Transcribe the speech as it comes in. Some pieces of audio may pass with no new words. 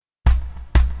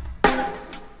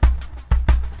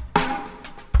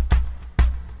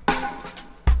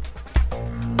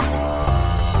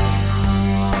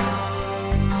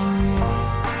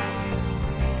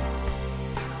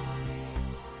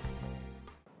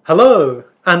Hello,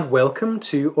 and welcome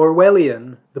to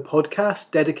Orwellian, the podcast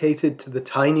dedicated to the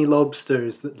tiny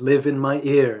lobsters that live in my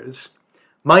ears.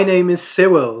 My name is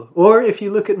Sewell, or if you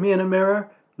look at me in a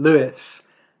mirror, Lewis.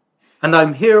 And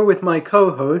I'm here with my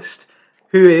co-host,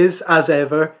 who is, as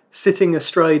ever, sitting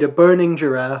astride a burning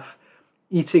giraffe,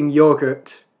 eating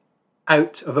yogurt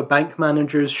out of a bank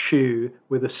manager's shoe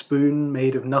with a spoon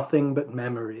made of nothing but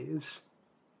memories.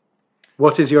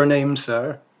 What is your name,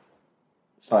 sir?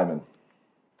 Simon.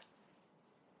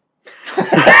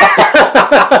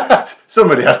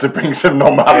 Somebody has to bring some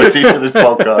normality to this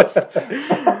podcast.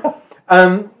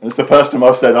 It's the first time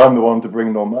I've said I'm the one to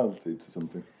bring normality to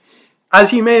something.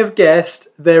 As you may have guessed,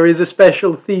 there is a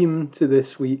special theme to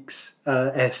this week's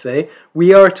essay.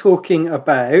 We are talking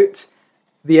about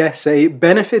the essay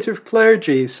Benefit of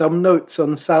Clergy, Some Notes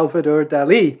on Salvador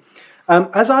Dali.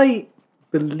 As I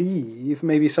believe,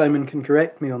 maybe Simon can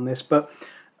correct me on this, but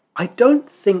I don't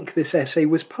think this essay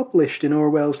was published in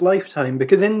Orwell's lifetime,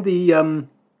 because in the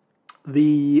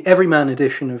Everyman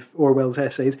edition of Orwell's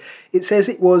essays, it says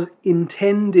it was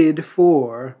intended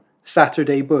for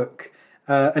Saturday Book,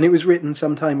 and it was written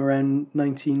sometime around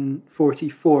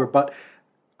 1944, but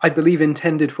I believe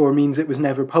intended for means it was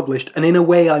never published, and in a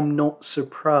way I'm not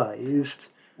surprised.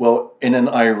 Well, in an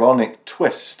ironic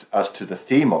twist as to the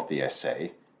theme of the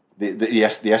essay, the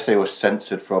essay was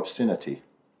censored for obscenity.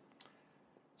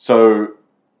 So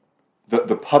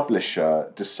the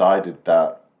publisher decided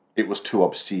that it was too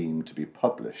obscene to be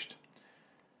published.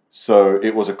 So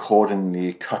it was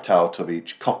accordingly cut out of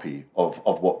each copy of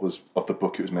the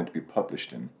book it was meant to be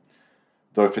published in.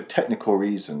 Though for technical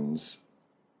reasons,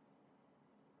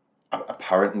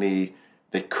 apparently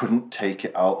they couldn't take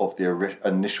it out of the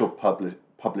initial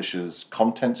publisher's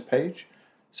contents page.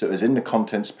 So it was in the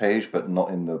contents page, but not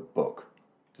in the book.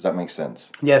 Does that make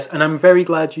sense? Yes, and I'm very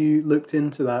glad you looked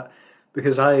into that,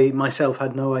 because I myself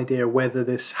had no idea whether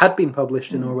this had been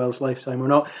published in Orwell's lifetime or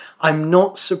not. I'm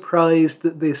not surprised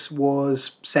that this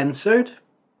was censored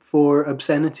for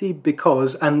obscenity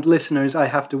because, and listeners, I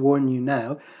have to warn you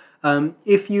now,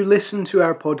 if you listen to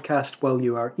our podcast while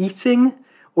you are eating,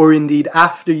 or indeed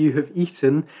after you have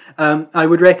eaten, I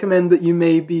would recommend that you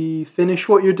maybe finish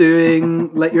what you're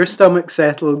doing, let your stomach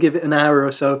settle, give it an hour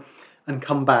or so, and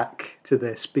come back to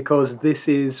this, because this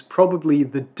is probably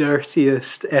the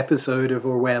dirtiest episode of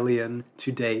Orwellian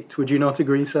to date. Would you not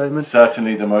agree, Simon?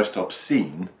 Certainly the most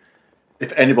obscene.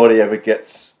 If anybody ever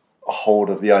gets a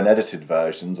hold of the unedited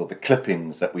versions or the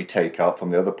clippings that we take out from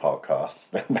the other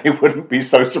podcasts, then they wouldn't be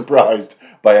so surprised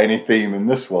by any theme in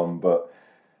this one. But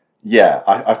yeah,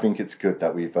 I think it's good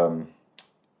that we've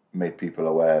made people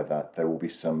aware that there will be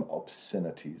some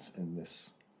obscenities in this.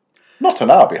 Not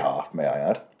on our behalf, may I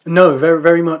add. No, very,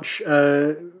 very much.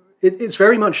 It's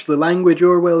very much the language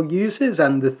Orwell uses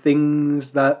and the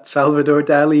things that Salvador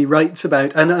Dali writes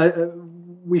about.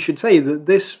 And we should say that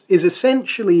this is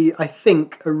essentially, I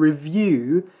think, a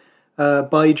review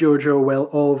by George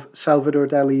Orwell of Salvador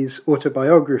Dali's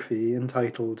autobiography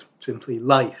entitled simply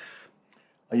Life.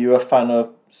 Are you a fan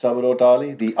of Salvador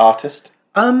Dali, the artist?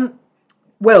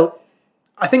 Well,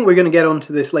 I think we're going to get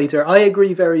onto this later. I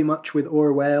agree very much with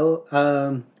Orwell,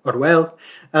 and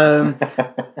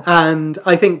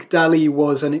I think Dali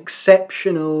was an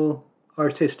exceptional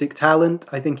artistic talent.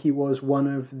 I think he was one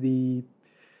of the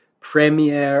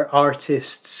premier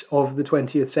artists of the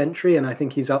 20th century, and I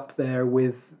think he's up there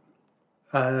with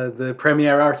the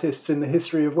premier artists in the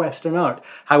history of Western art.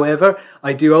 However,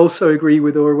 I do also agree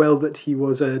with Orwell that he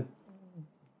was a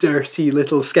dirty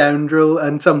little scoundrel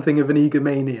and something of an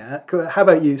egomaniac. How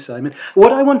about you, Simon?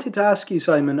 What I wanted to ask you,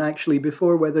 Simon, actually,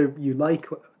 before whether you like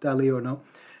Dali or not,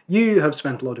 you have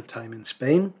spent a lot of time in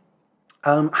Spain.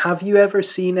 Have you ever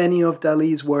seen any of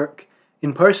Dali's work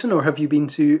in person, or have you been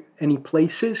to any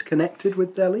places connected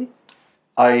with Dali?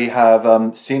 I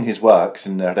have seen his works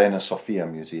in the Reina Sofia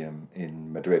Museum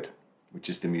in Madrid, which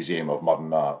is the Museum of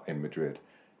Modern Art in Madrid.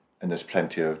 And there's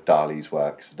plenty of Dali's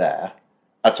works there.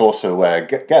 That's also where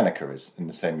Guernica is, in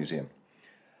the same museum.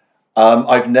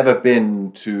 I've never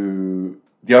been to...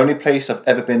 The only place I've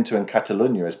ever been to in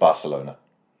Catalonia is Barcelona.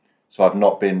 So I've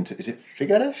not been to... Is it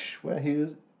Figueres, where he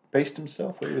based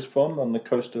himself, where he was from, on the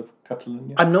coast of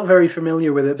Catalonia? I'm not very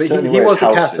familiar with it, but he was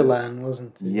a Catalan,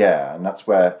 wasn't he? Yeah, and that's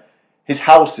where... His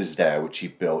house is there, which he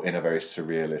built in a very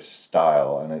surrealist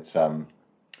style, and it's...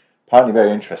 apparently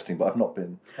very interesting, but I've not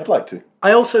been. I'd like to.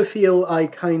 I also feel I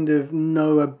kind of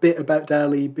know a bit about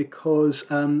Dali because,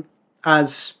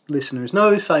 as listeners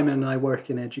know, Simon and I work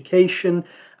in education,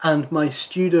 and my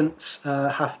students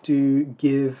have to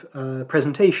give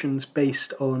presentations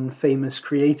based on famous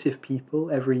creative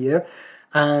people every year.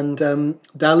 And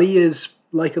Dali is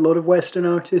like a lot of Western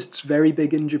artists, very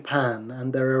big in Japan,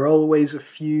 and there are always a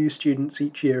few students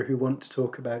each year who want to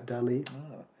talk about Dali.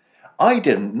 I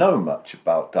didn't know much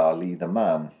about Dali the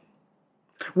man.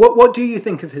 What do you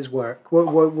think of his work?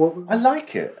 What? I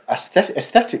like it.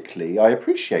 Aesthetically, I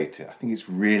appreciate it. I think it's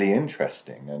really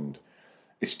interesting and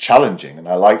it's challenging, and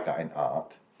I like that in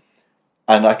art.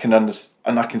 And I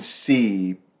can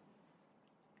see.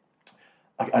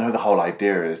 I know the whole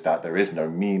idea is that there is no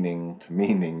meaning to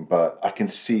meaning, but I can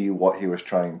see what he was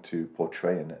trying to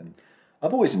portray in it. And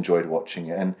I've always enjoyed watching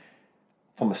it. And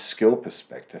from a skill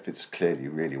perspective, it's clearly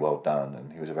really well done.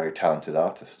 And he was a very talented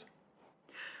artist.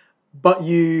 But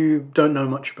you don't know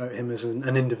much about him as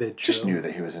an individual. Just knew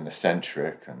that he was an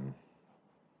eccentric and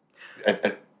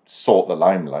I sought the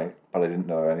limelight, but I didn't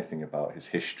know anything about his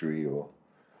history or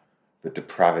the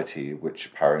depravity which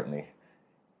apparently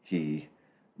he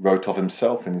wrote of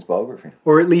himself in his biography.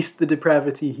 Or at least the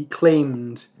depravity he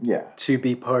claimed to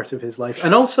be part of his life.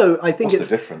 And also, I think What's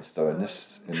the difference, though, in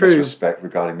this true. respect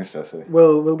regarding this essay?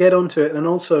 Well, we'll get onto it. And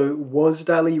also, was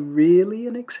Dali really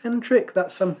an eccentric?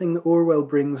 That's something that Orwell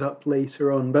brings up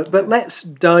later on. But let's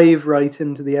dive right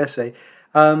into the essay.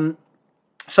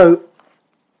 So,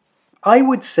 I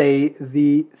would say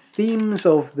the themes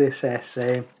of this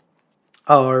essay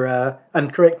are,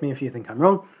 and correct me if you think I'm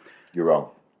wrong. You're wrong.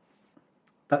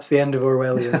 That's the end of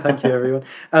Orwellian. Thank you,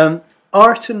 everyone.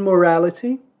 Art and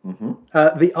morality.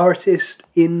 Mm-hmm. The artist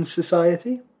in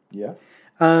society. Yeah.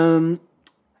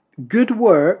 Good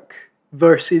work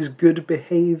versus good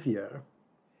behaviour.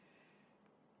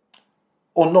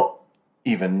 Or not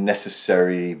even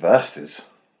necessary verses.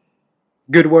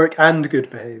 Good work and good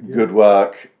behaviour. Good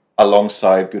work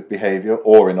alongside good behaviour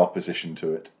or in opposition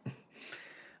to it.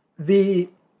 The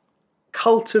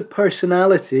cult of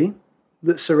personality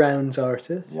that surrounds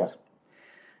artists. Yeah.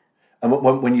 And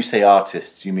when you say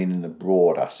artists, you mean in the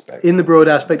broad aspect? In the broad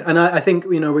aspect. And I think,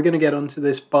 we're going to get onto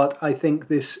this, but I think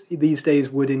these days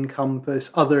would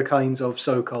encompass other kinds of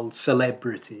so-called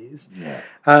celebrities. Yeah.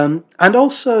 And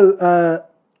also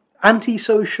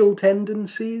antisocial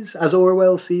tendencies, as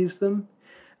Orwell sees them.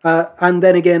 And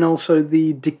then again, also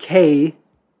the decay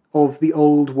of the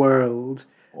old world.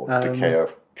 Or decay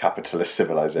of capitalist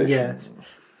civilization. Yes.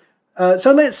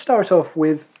 So let's start off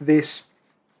with this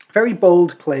very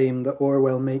bold claim that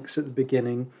Orwell makes at the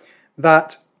beginning,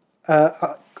 that,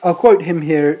 I'll quote him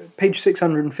here, page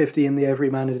 650 in the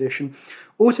Everyman edition,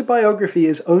 autobiography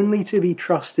is only to be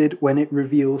trusted when it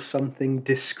reveals something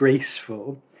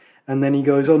disgraceful. And then he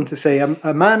goes on to say,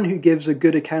 a man who gives a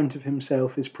good account of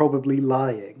himself is probably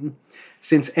lying,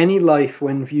 since any life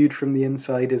when viewed from the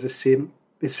inside is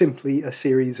simply a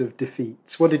series of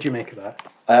defeats. What did you make of that?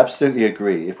 I absolutely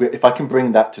agree. If I can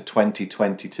bring that to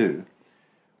 2022,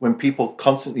 when people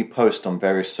constantly post on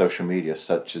various social media,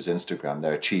 such as Instagram,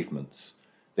 their achievements,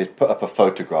 they put up a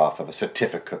photograph of a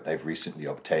certificate they've recently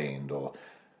obtained or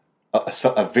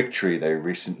a victory they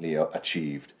recently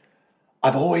achieved.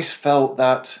 I've always felt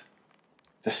that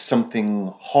there's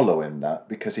something hollow in that,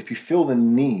 because if you feel the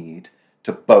need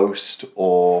to boast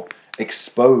or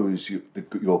expose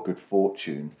your good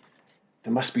fortune,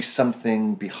 there must be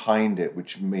something behind it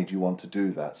which made you want to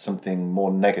do that, something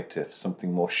more negative,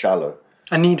 something more shallow.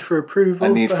 A need for approval. A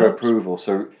need perhaps? for approval.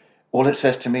 So all it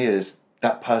says to me is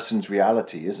that person's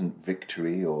reality isn't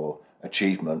victory or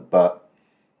achievement, but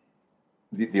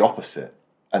the opposite.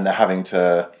 And they're having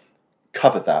to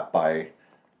cover that by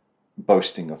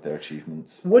boasting of their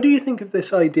achievements. What do you think of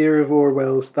this idea of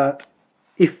Orwell's that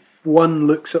if one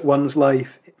looks at one's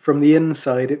life from the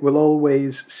inside, it will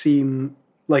always seem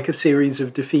like a series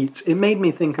of defeats? It made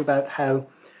me think about how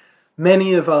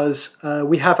many of us,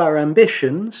 we have our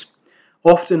ambitions.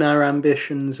 Often our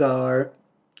ambitions are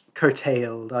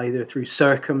curtailed, either through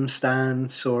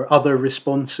circumstance or other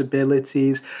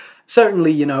responsibilities.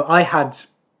 Certainly, I had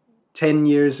 10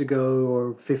 years ago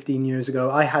or 15 years ago,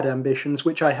 I had ambitions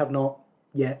which I have not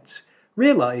yet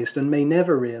realised and may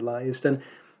never realised. And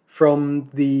from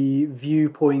the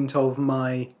viewpoint of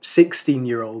my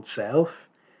 16-year-old self,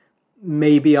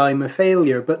 maybe I'm a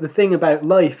failure. But the thing about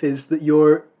life is that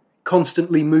you're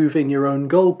constantly moving your own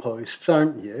goalposts,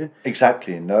 aren't you?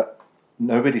 Exactly.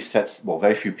 Nobody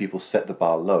very few people set the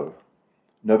bar low.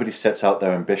 Nobody sets out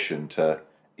their ambition to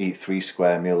eat 3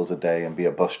 square meals a day and be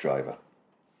a bus driver.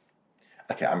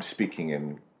 Okay, I'm speaking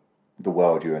in the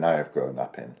world you and I have grown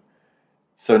up in.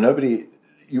 So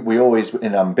we always,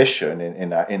 in ambition,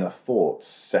 in our inner thoughts,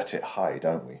 set it high,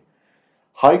 don't we?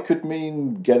 High could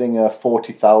mean getting a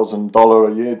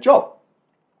 $40,000 a year job.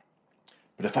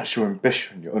 But if that's your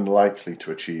ambition, you're unlikely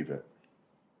to achieve it.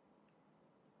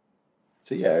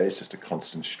 So yeah, it's just a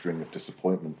constant string of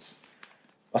disappointments.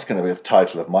 That's going to be the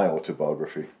title of my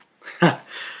autobiography.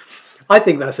 I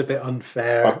think that's a bit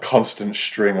unfair. A constant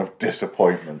string of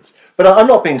disappointments. But I'm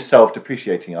not being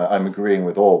self-depreciating. I'm agreeing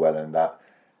with Orwell in that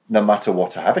no matter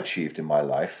what I have achieved in my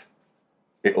life,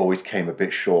 it always came a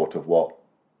bit short of what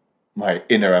my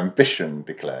inner ambition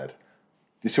declared.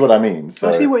 Do you see what I mean? So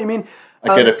I see what you mean.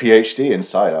 I get a PhD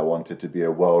inside. I wanted to be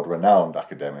a world-renowned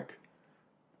academic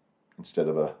instead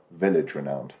of a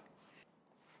village-renowned.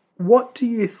 What do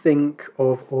you think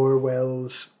of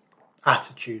Orwell's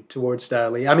attitude towards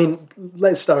Dali? I mean,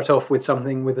 let's start off with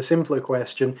something with a simpler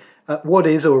question. What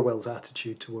is Orwell's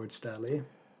attitude towards Dali?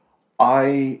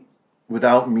 I,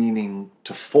 without meaning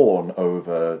to fawn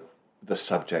over the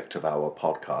subject of our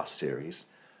podcast series,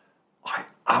 I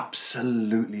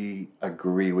absolutely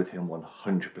agree with him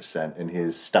 100% in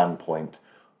his standpoint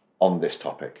on this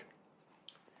topic.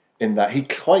 In that he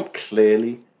quite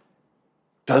clearly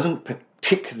doesn't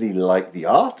particularly like the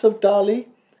art of Dali.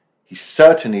 He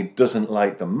certainly doesn't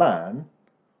like the man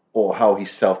or how he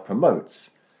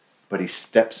self-promotes, but he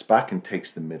steps back and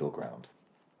takes the middle ground.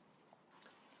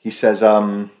 He says,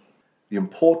 the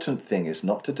important thing is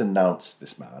not to denounce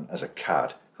this man as a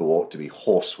cad who ought to be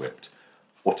horsewhipped,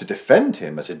 or to defend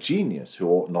him as a genius who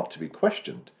ought not to be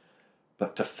questioned,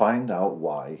 but to find out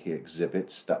why he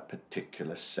exhibits that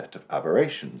particular set of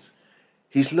aberrations.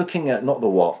 He's looking at not the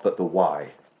what, but the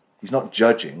why. He's not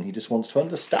judging, he just wants to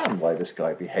understand why this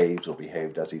guy behaves or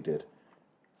behaved as he did.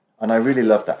 And I really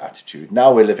love that attitude.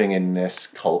 Now we're living in this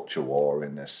culture war,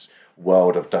 in this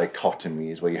world of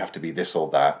dichotomies where you have to be this or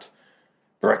that,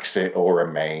 Brexit or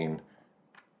Remain,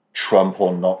 Trump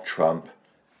or not Trump.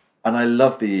 And I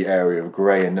love the area of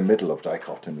grey in the middle of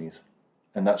dichotomies.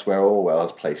 And that's where Orwell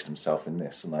has placed himself in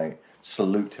this. And I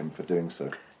salute him for doing so.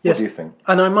 Yes, what do you think?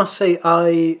 And I must say,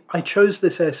 I chose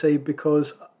this essay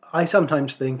because I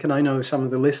sometimes think, and I know some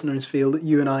of the listeners feel, that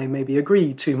you and I maybe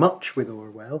agree too much with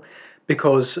Orwell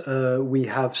because we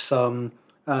have some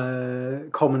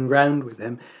common ground with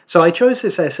him. So I chose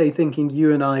this essay thinking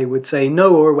you and I would say,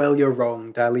 no, Orwell, you're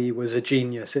wrong. Dali was a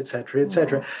genius, etc.,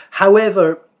 etc.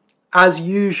 However, as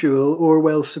usual,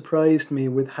 Orwell surprised me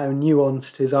with how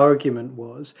nuanced his argument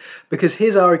was, because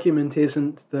his argument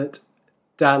isn't that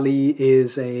Dali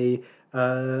is a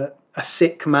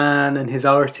sick man and his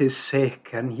art is sick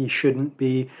and he shouldn't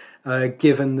be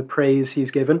given the praise he's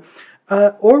given.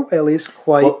 Orwell is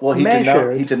quite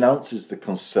measured. He denounces the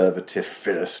conservative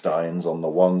Philistines on the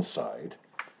one side,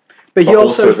 but he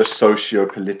also the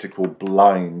socio-political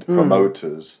blind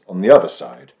promoters on the other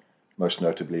side. Most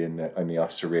notably in the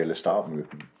Surrealist art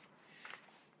movement.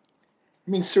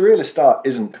 I mean, Surrealist art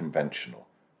isn't conventional,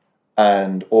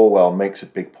 and Orwell makes a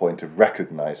big point of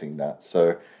recognising that.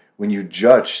 So when you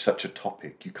judge such a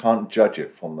topic, you can't judge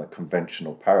it from a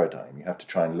conventional paradigm. You have to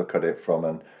try and look at it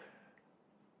from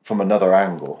another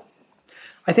angle.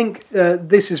 I think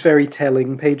this is very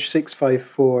telling, page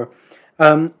 654.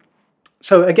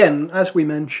 So again, as we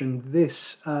mentioned,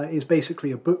 this is basically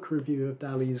a book review of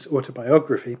Dali's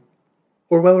autobiography.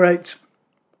 Orwell writes,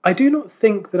 I do not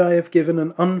think that I have given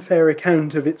an unfair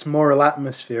account of its moral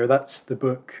atmosphere, that's the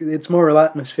book, its moral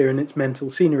atmosphere and its mental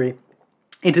scenery.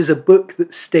 It is a book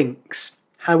that stinks.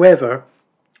 However,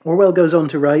 Orwell goes on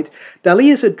to write,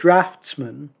 Dali is a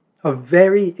draftsman of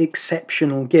very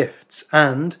exceptional gifts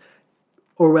and,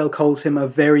 Orwell calls him a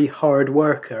very hard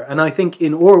worker. And I think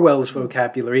in Orwell's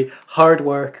vocabulary, hard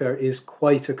worker is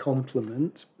quite a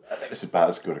compliment. It's about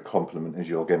as good a compliment as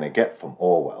you're going to get from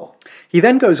Orwell. He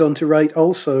then goes on to write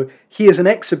also, he is an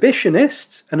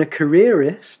exhibitionist and a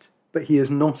careerist, but he is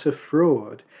not a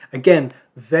fraud. Again,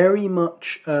 very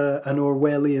much an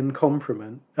Orwellian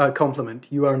compliment.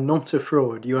 You are not a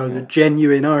fraud. You are a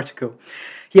genuine article.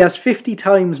 He has 50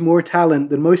 times more talent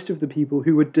than most of the people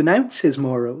who would denounce his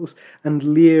morals and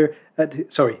jeer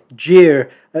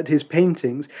at his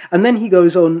paintings. And then he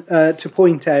goes on to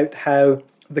point out how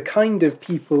the kind of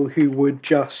people who would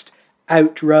just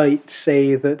outright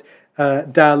say that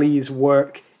Dali's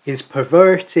work is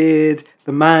perverted,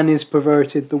 the man is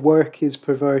perverted, the work is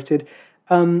perverted,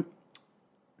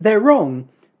 they're wrong,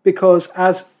 because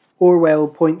as Orwell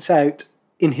points out,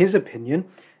 in his opinion,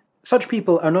 such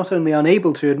people are not only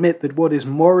unable to admit that what is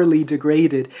morally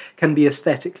degraded can be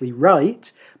aesthetically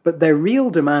right, but their real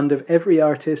demand of every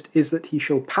artist is that he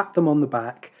shall pat them on the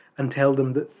back and tell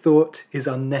them that thought is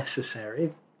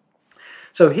unnecessary.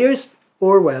 So here's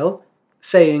Orwell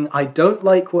saying, I don't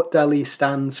like what Dali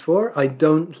stands for, I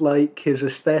don't like his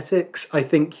aesthetics, I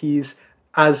think he's,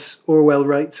 as Orwell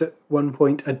writes at one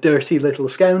point, a dirty little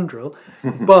scoundrel,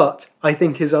 but I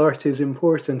think his art is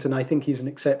important and I think he's an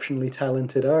exceptionally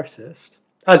talented artist.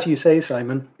 As you say,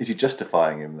 Simon. Is he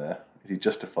justifying him there? Is he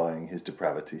justifying his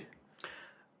depravity?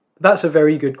 That's a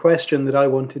very good question that I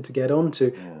wanted to get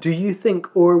onto. Yeah. Do you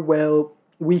think Orwell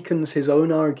weakens his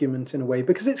own argument in a way?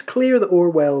 Because it's clear that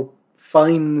Orwell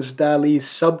finds Dali's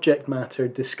subject matter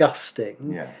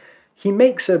disgusting. Yeah.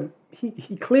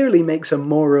 He clearly makes a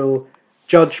moral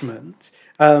judgment.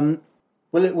 Well,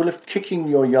 if kicking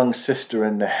your young sister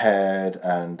in the head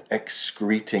and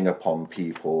excreting upon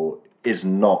people is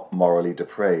not morally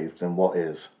depraved, then what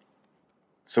is?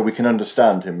 So we can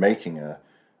understand him making a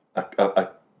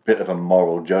bit of a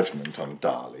moral judgment on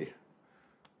Dali.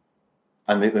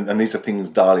 And these are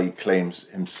things Dali claims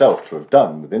himself to have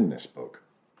done within this book.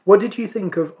 What did you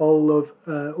think of all of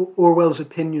Orwell's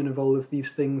opinion of all of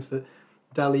these things that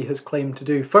Dali has claimed to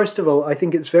do? First of all, I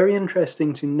think it's very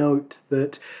interesting to note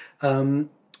that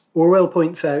Orwell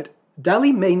points out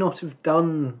Dali may not have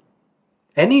done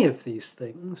any of these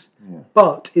things,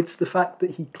 but it's the fact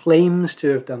that he claims to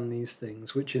have done these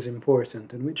things which is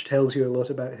important and which tells you a lot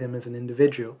about him as an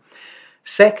individual.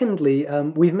 Secondly,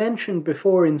 we've mentioned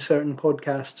before in certain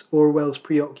podcasts Orwell's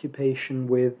preoccupation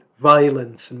with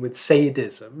violence and with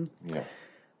sadism. Yeah.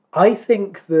 I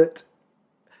think that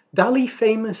Dali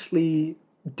famously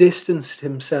distanced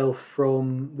himself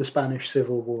from the Spanish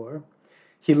Civil War.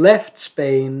 He left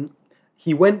Spain.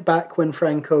 He went back when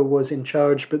Franco was in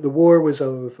charge, but the war was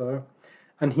over,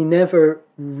 and he never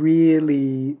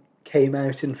really came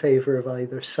out in favour of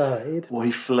either side. Well,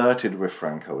 he flirted with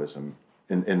Francoism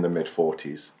in the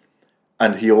mid-40s,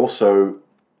 and he also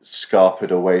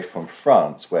scarpered away from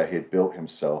France, where he had built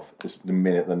himself the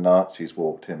minute the Nazis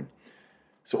walked in.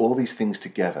 So all these things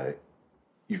together,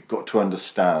 you've got to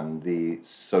understand the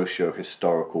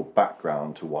socio-historical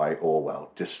background to why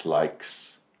Orwell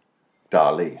dislikes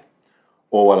Dali.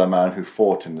 Orwell, a man who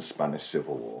fought in the Spanish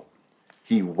Civil War.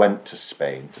 He went to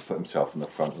Spain to put himself in the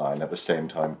front line at the same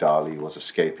time Dali was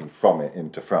escaping from it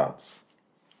into France.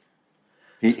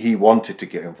 He wanted to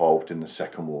get involved in the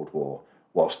Second World War,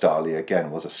 whilst Dali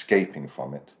again was escaping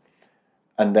from it.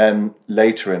 And then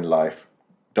later in life,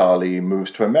 Dali moves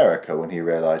to America when he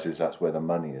realises that's where the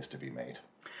money is to be made.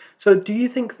 So do you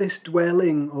think this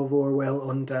dwelling of Orwell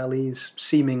on Dali's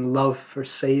seeming love for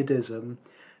sadism,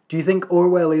 do you think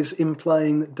Orwell is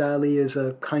implying that Dali is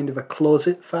a kind of a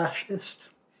closet fascist?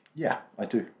 Yeah, I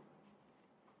do.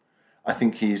 I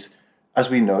think he's, as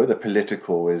we know, the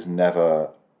political is never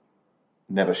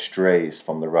strays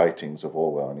from the writings of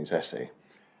Orwell and his essay.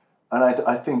 And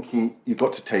I think you've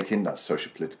got to take in that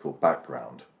socio-political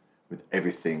background with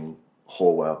everything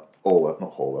Orwell,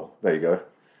 not Orwell, there you go.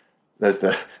 There's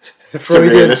the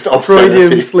Freudian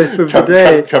slip of the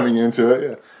day. Coming into it,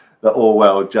 yeah. That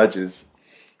Orwell judges.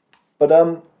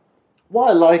 But what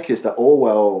I like is that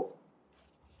Orwell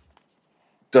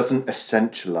doesn't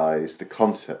essentialize the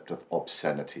concept of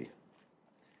obscenity.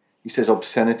 He says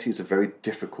obscenity is a very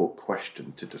difficult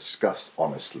question to discuss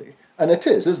honestly. And it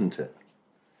is, isn't it?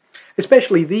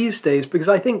 Especially these days, because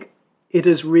I think it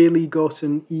has really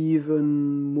gotten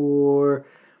even more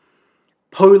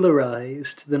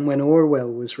polarized than when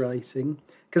Orwell was writing.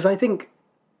 Because I think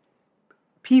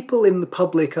people in the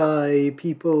public eye,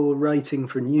 people writing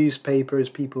for newspapers,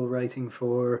 people writing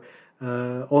for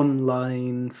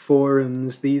online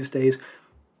forums these days,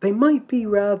 they might be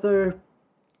rather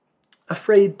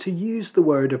afraid to use the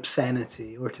word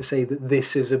obscenity or to say that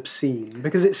this is obscene,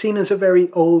 because it's seen as a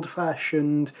very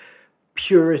old-fashioned,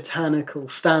 puritanical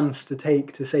stance to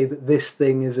take to say that this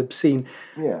thing is obscene.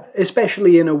 Yeah.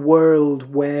 Especially in a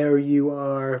world where you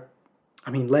are, I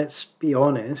mean, let's be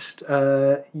honest,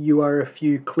 you are a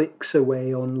few clicks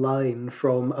away online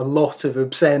from a lot of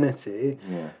obscenity.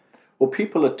 Yeah. Well,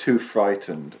 people are too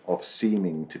frightened of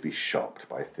seeming to be shocked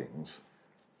by things,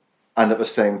 and at the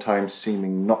same time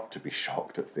seeming not to be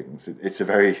shocked at things. It's a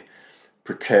very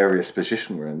precarious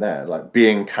position we're in there, like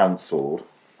being cancelled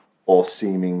or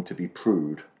seeming to be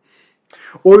prude.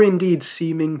 Or indeed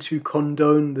seeming to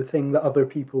condone the thing that other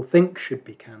people think should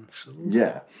be cancelled.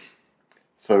 Yeah.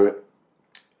 So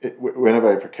we're in a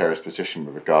very precarious position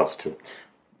with regards to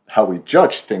how we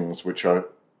judge things which are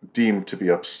deemed to be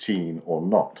obscene or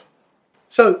not.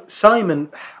 So, Simon,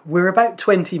 we're about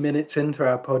 20 minutes into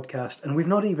our podcast, and we've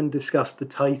not even discussed the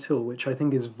title, which I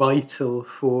think is vital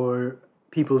for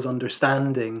people's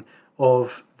understanding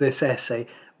of this essay.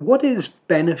 What is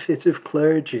benefit of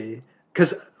clergy?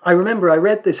 Because I remember I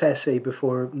read this essay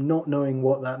before not knowing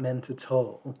what that meant at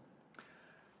all.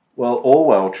 Well,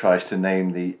 Orwell tries to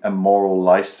name the immoral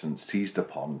license seized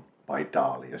upon by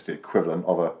Dali as the equivalent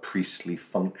of a priestly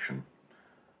function.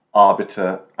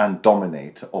 Arbiter and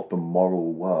dominator of the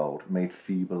moral world, made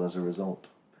feeble as a result.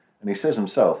 And he says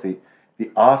himself, the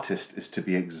artist is to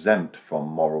be exempt from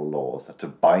moral laws that are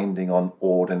binding on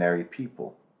ordinary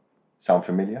people. Sound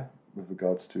familiar? with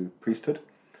regards to priesthood.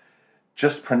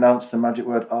 Just pronounce the magic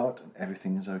word art and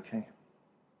everything is okay.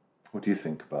 What do you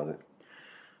think about it?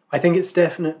 I think it's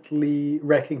definitely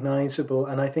recognisable,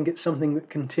 and I think it's something that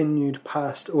continued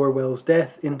past Orwell's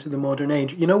death into the modern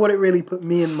age. You know what it really put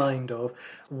me in mind of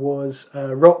was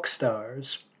rock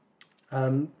stars.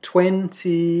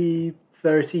 20,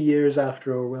 30 years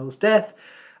after Orwell's death,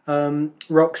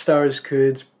 rock stars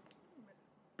could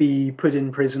be put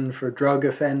in prison for drug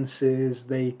offences,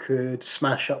 they could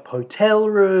smash up hotel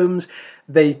rooms,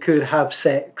 they could have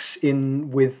sex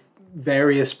with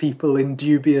various people in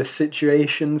dubious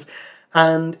situations,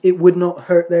 and it would not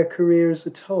hurt their careers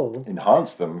at all.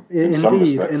 Enhance them, in some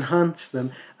respects. Enhance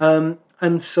them.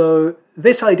 And so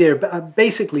this idea,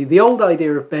 basically the old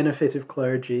idea of benefitive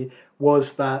clergy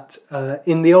was that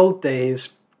in the old days,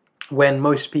 when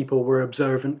most people were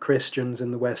observant Christians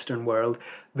in the Western world,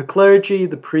 the clergy,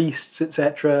 the priests,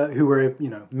 etc., who were,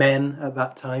 men at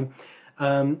that time,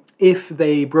 if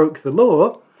they broke the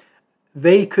law,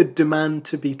 they could demand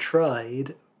to be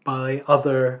tried by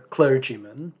other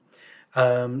clergymen,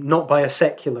 not by a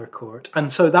secular court.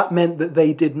 And so that meant that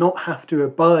they did not have to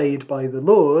abide by the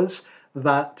laws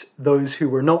that those who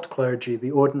were not clergy,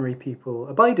 the ordinary people,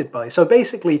 abided by. So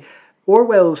basically,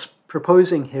 Orwell's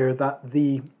proposing here that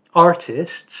the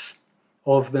artists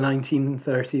of the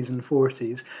 1930s and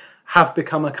 40s have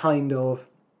become a kind of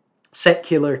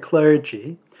secular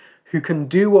clergy who can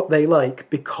do what they like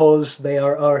because they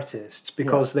are artists,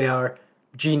 because they are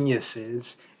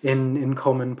geniuses in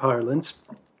common parlance.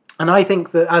 And I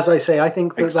think that, as I say,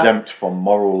 exempt from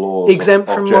moral laws. Exempt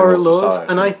from moral laws.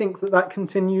 Society. And I think that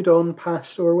continued on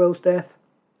past Orwell's death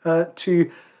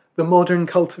to the modern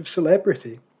cult of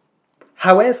celebrity.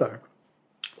 However,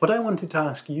 what I wanted to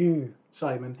ask you,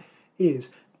 Simon, is,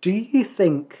 do you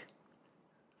think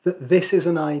that this is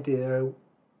an idea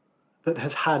that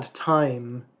has had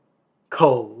time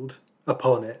called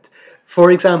upon it? For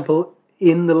example,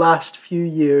 in the last few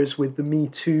years with the Me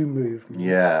Too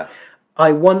movement,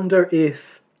 I wonder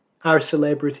if our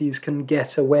celebrities can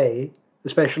get away,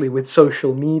 especially with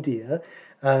social media,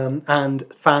 and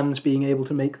fans being able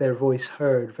to make their voice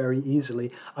heard very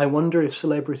easily. I wonder if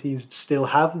celebrities still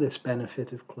have this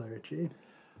benefit of clergy.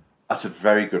 That's a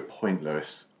very good point,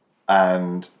 Lewis.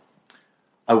 And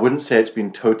I wouldn't say it's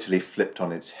been totally flipped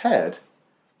on its head,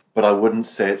 but I wouldn't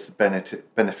say it's the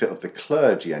benefit of the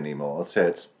clergy anymore. I'd say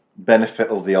it's benefit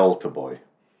of the altar boy.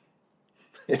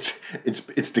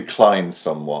 It's declined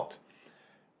somewhat.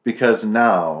 Because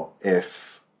now,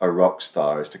 if a rock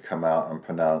star is to come out and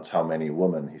pronounce how many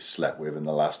women he slept with in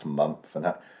the last month,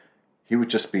 and he would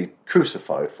just be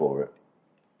crucified for it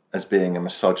as being a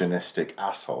misogynistic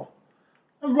asshole.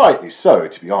 And rightly so,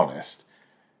 to be honest.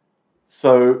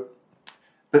 So,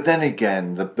 but then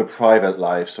again, the private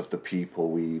lives of the people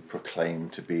we proclaim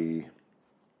to be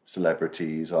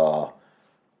celebrities are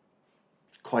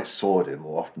quite sordid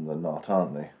more often than not,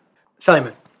 aren't they?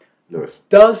 Simon. Lewis.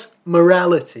 Does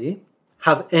morality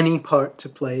have any part to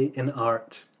play in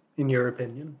art, in your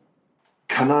opinion?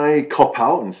 Can I cop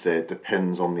out and say it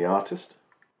depends on the artist?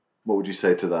 What would you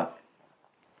say to that?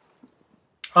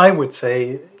 I would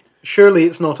say, surely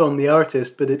it's not on the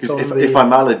artist, but it's on if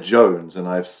I'm Aled Jones and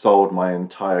I've sold my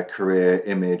entire career,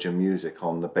 image and music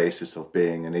on the basis of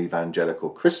being an evangelical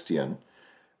Christian,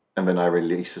 and then I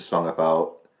release a song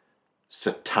about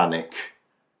satanic,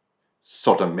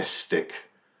 sodomistic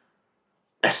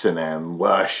S&M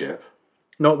worship.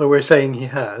 Not that we're saying he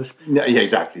has. Yeah,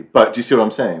 exactly. But do you see what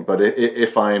I'm saying? But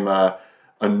if I'm a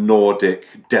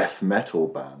Nordic death metal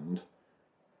band,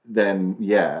 then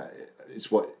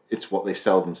it's what they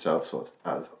sell themselves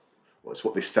as. It's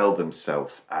what they sell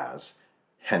themselves as.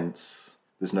 Hence,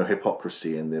 there's no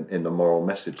hypocrisy in the moral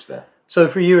message there. So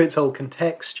for you, it's all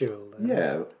contextual. Then.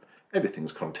 Yeah,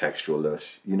 everything's contextual,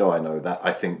 Lewis. I know that.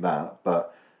 I think that,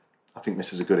 but I think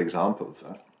this is a good example of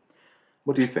that.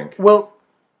 What do you think? Well,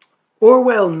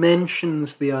 Orwell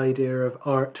mentions the idea of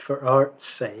art for art's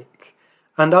sake,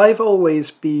 and I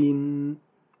find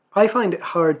it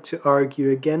hard to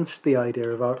argue against the idea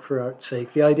of art for art's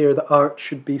sake, the idea that art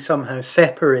should be somehow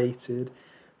separated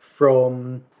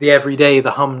from the everyday,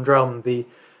 the humdrum, the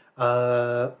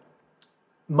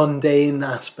mundane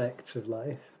aspects of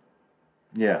life.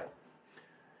 Yeah.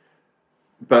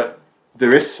 But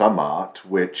there is some art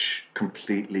which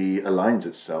completely aligns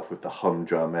itself with the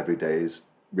humdrum everyday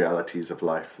realities of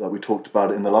life. Like we talked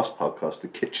about it in the last podcast, the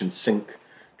kitchen sink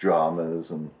dramas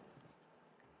and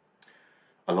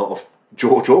a lot of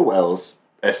George Orwell's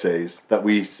essays that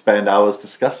we spend hours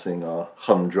discussing are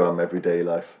humdrum everyday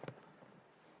life.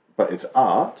 But it's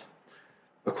art.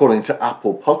 According to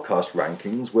Apple podcast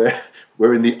rankings,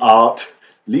 we're in the art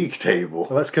league table.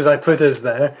 Well, that's because I put us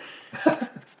there.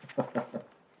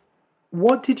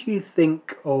 What did you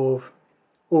think of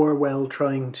Orwell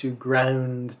trying to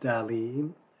ground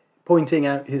Dali, pointing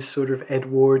out his sort of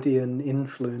Edwardian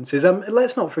influences?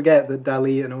 Let's not forget that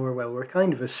Dali and Orwell were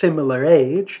kind of a similar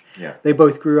age. Yeah. They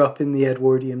both grew up in the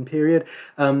Edwardian period.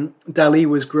 Dali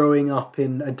was growing up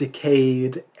in a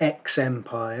decayed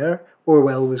ex-empire.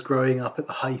 Orwell was growing up at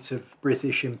the height of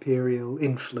British imperial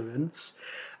influence.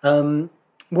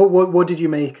 What did you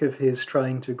make of his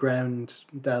trying to ground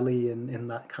Dali in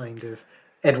that kind of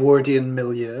Edwardian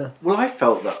milieu? Well, I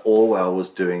felt that Orwell was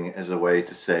doing it as a way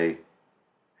to say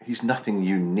he's nothing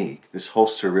unique. This whole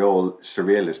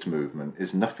surrealist movement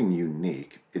is nothing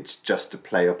unique. It's just to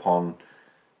play upon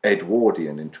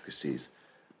Edwardian intricacies.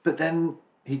 But then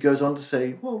he goes on to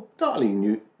say, well,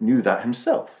 Dali knew that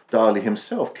himself. Dali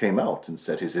himself came out and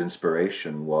said his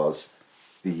inspiration was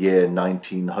the year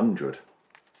 1900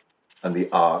 and the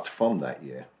art from that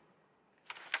year.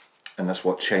 And that's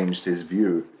what changed his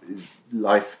view, his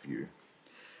life view.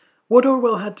 What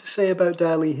Orwell had to say about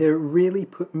Dali here really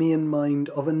put me in mind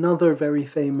of another very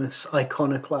famous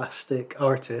iconoclastic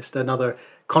artist, another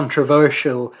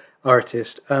controversial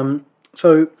artist. There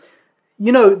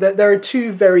are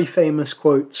two very famous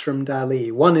quotes from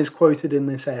Dali. One is quoted in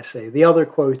this essay. The other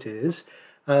quote is,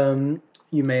 you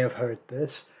may have heard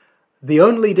this, "The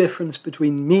only difference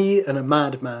between me and a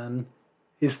madman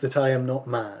is that I am not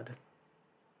mad."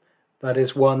 That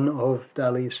is one of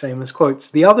Dali's famous quotes.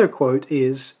 The other quote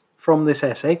is from this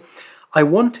essay, "I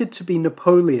wanted to be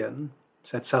Napoleon,"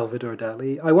 said Salvador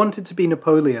Dali. "I wanted to be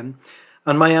Napoleon,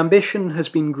 and my ambition has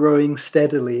been growing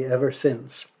steadily ever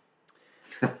since."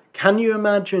 Can you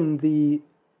imagine the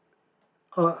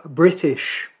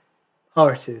British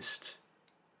artist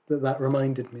that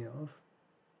reminded me of?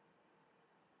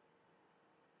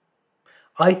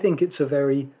 I think it's a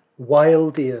very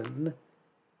Wildian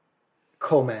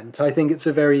comment. I think it's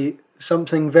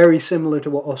something very similar to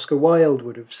what Oscar Wilde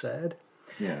would have said.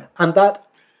 Yeah. And that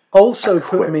also A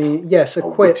put quip. me, yes, a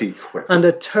quip, witty quip. and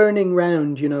a turning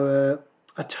round, a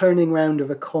turning round of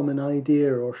a common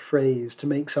idea or phrase to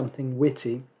make something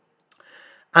witty.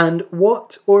 And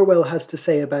what Orwell has to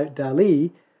say about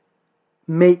Dali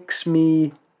makes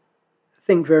me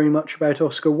think very much about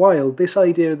Oscar Wilde. This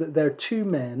idea that they're two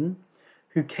men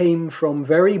who came from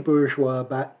very bourgeois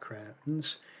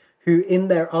backgrounds, who in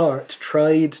their art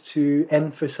tried to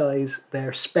emphasize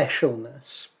their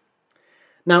specialness.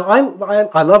 Now,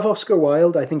 I love Oscar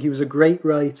Wilde. I think he was a great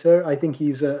writer. I think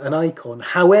he's an icon.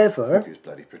 However, I think he was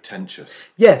bloody pretentious.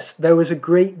 yes, there was a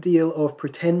great deal of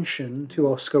pretension to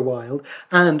Oscar Wilde.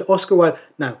 And Oscar Wilde...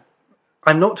 Now,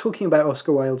 I'm not talking about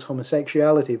Oscar Wilde's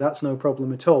homosexuality. That's no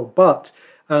problem at all. But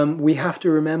we have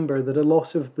to remember that a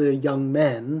lot of the young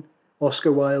men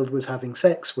Oscar Wilde was having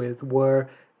sex with were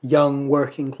young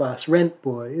working-class rent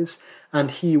boys.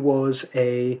 And he was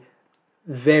a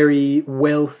very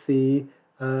wealthy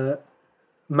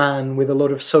man with a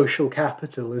lot of social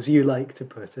capital, as you like to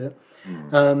put it.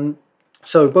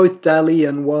 So both Dali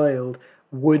and Wilde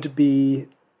would be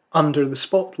under the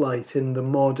spotlight in the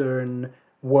modern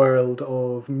world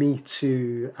of Me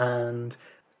Too, and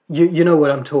you know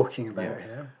what I'm talking about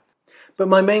here. But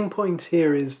my main point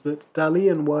here is that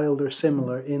Dali and Wilde are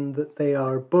similar in that they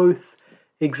are both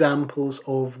examples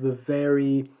of the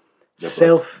very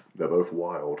They're both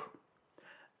wild.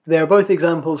 They're both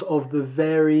examples of the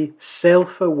very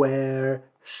self-aware,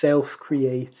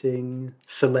 self-creating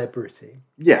celebrity.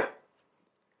 Yeah.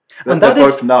 And they're that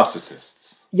is- both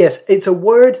narcissists. Yes, it's a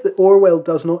word that Orwell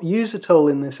does not use at all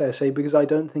in this essay because I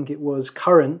don't think it was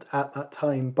current at that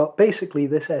time. But basically,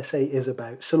 this essay is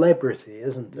about celebrity,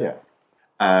 isn't it? Yeah.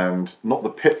 And not the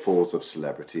pitfalls of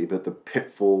celebrity, but the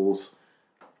pitfalls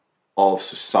of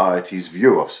society's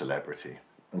view of celebrity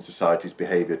and society's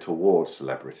behaviour towards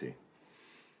celebrity.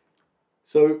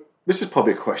 So this is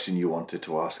probably a question you wanted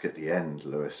to ask at the end,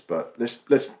 Lewis, but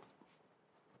let's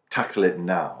tackle it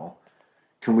now.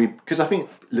 Can we? Because I think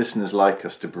listeners like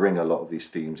us to bring a lot of these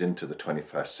themes into the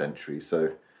 21st century.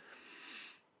 So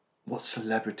what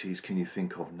celebrities can you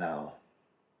think of now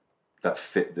that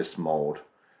fit this mould,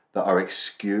 that are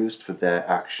excused for their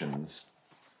actions,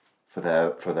 for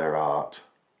their art,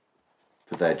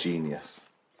 for their genius?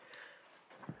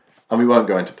 And we won't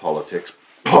go into politics.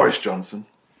 Boris Johnson.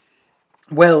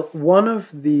 Well, one of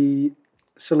the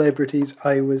celebrities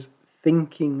I was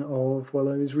thinking of while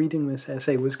I was reading this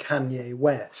essay was Kanye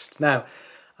West. Now,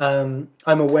 I'm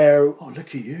aware... Oh,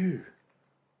 look at you.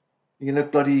 You're going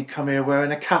to bloody come here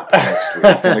wearing a cap next week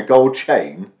and a gold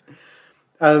chain?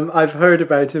 I've heard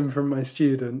about him from my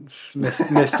students,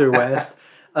 Mr. West.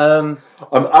 I'm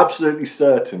absolutely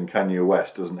certain Kanye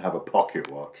West doesn't have a pocket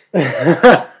watch.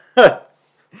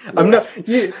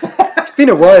 It's been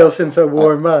a while since I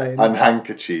wore mine. And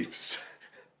handkerchiefs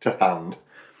to hand,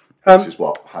 which is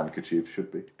what handkerchiefs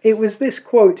should be. It was this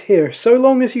quote here: "So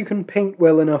long as you can paint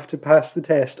well enough to pass the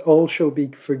test, all shall be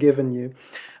forgiven you."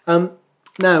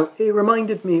 Now, it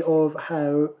reminded me of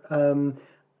how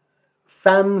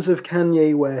fans of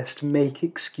Kanye West make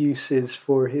excuses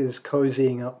for his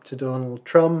cozying up to Donald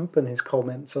Trump and his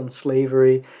comments on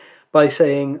slavery by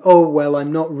saying, oh, well, I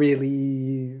don't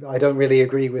really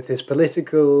agree with his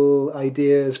political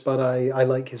ideas, but I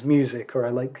like his music, or I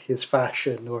like his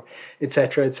fashion, or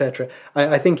etc., etc.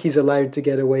 I think he's allowed to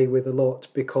get away with a lot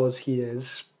because he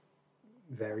is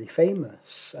very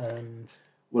famous. And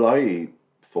well, I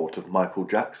thought of Michael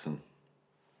Jackson.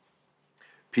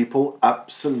 People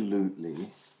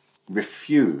absolutely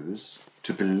refuse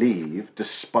to believe,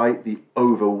 despite the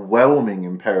overwhelming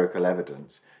empirical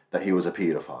evidence, that he was a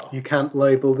paedophile. You can't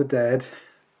label the dead.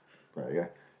 There you go.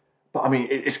 But I mean,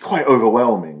 it's quite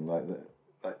overwhelming, like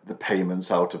the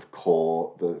payments out of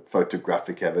court, the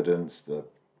photographic evidence, the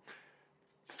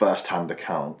first-hand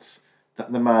accounts,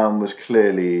 that the man was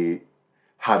clearly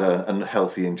had an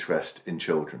unhealthy interest in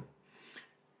children.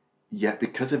 Yet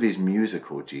because of his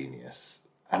musical genius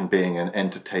and being an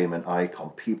entertainment icon,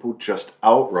 people just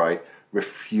outright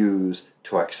refuse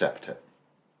to accept it.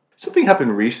 Something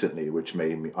happened recently which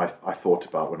made me, I thought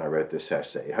about when I read this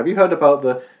essay. Have you heard about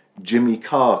the Jimmy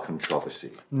Carr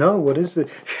controversy? No, what is it?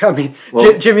 I mean,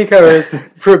 well, Jimmy Carr has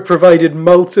provided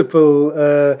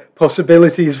multiple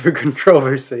possibilities for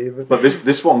controversy. But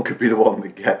this one could be the one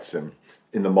that gets him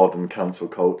in the modern cancel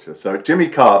culture. So Jimmy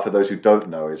Carr, for those who don't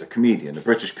know, is a comedian, a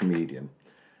British comedian.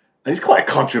 And he's quite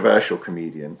a controversial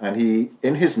comedian. And he,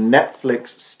 in his Netflix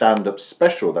stand-up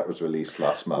special that was released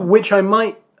last month... Which I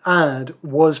might add it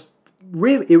was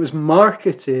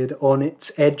marketed on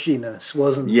its edginess,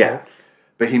 wasn't it? Yeah.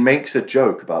 But he makes a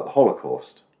joke about the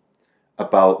Holocaust,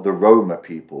 about the Roma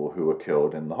people who were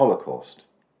killed in the Holocaust.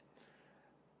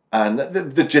 And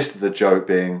the gist of the joke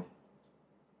being,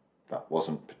 that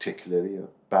wasn't particularly a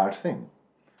bad thing.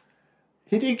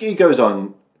 He goes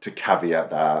on to caveat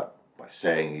that by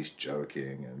saying he's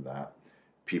joking and that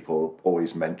people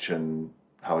always mention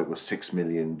how it was 6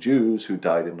 million Jews who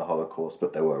died in the Holocaust,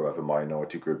 but there were other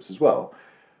minority groups as well.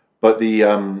 But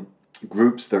the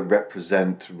groups that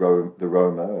represent the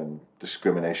Roma and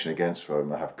discrimination against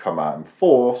Roma have come out in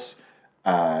force,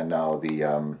 and now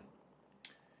the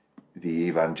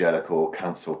evangelical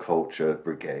cancel culture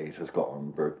brigade has got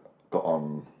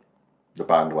on the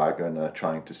bandwagon,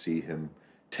 trying to see him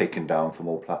taken down from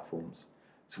all platforms.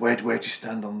 So where do you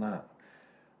stand on that?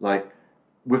 Like,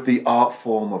 with the art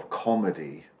form of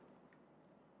comedy,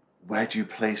 where do you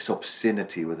place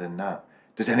obscenity within that?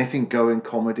 Does anything go in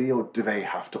comedy, or do they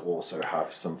have to also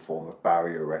have some form of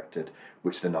barrier erected,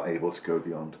 which they're not able to go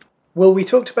beyond? Well, we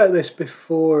talked about this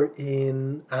before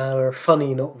in our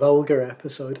Funny Not Vulgar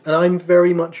episode, and I'm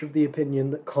very much of the opinion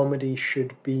that comedy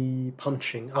should be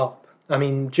punching up. I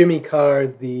mean, Jimmy Carr,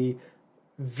 the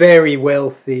very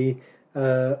wealthy,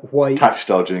 white... tax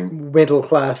dodging.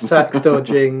 Middle-class tax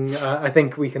dodging, I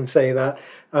think we can say that,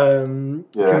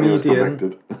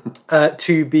 comedian,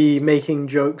 to be making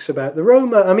jokes about the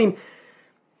Roma. I mean,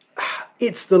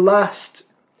 it's the last...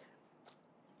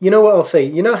 You know what I'll say?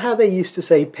 You know how they used to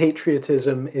say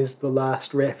patriotism is the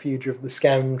last refuge of the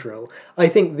scoundrel? I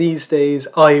think these days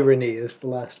irony is the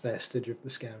last vestige of the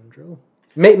scoundrel.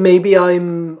 Maybe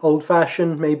I'm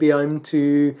old-fashioned, maybe I'm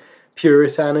too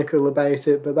puritanical about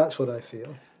it, but that's what I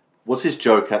feel. Was his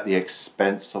joke at the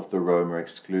expense of the Roma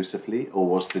exclusively, or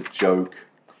was the joke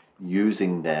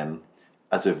using them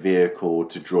as a vehicle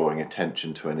to drawing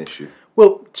attention to an issue?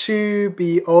 Well, to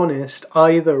be honest,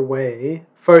 either way,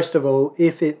 first of all,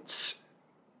 if it's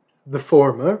the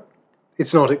former,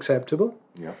 it's not acceptable.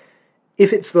 Yeah.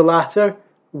 If it's the latter,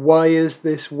 why is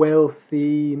this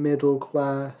wealthy,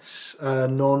 middle-class,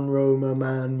 non-Roma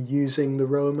man using the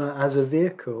Roma as a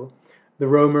vehicle? The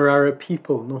Roma are a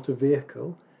people, not a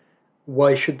vehicle.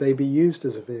 Why should they be used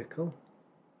as a vehicle?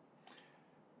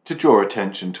 To draw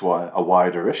attention to a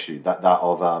wider issue, that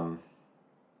of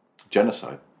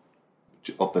genocide,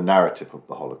 of the narrative of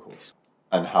the Holocaust,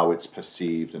 and how it's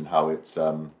perceived and how it's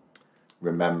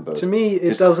remembered. To me,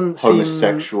 it doesn't seem...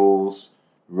 Homosexuals,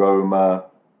 Roma,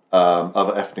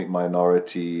 other ethnic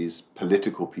minorities,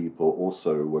 political people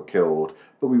also were killed,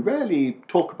 but we rarely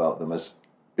talk about them as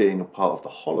being a part of the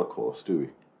Holocaust, do we?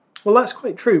 Well, that's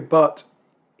quite true, but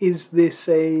is this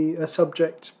a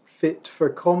subject fit for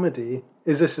comedy?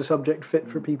 Is this a subject fit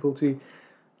for people to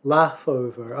laugh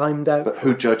over? I'm doubtful. But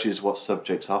who judges what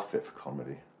subjects are fit for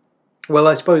comedy? Well,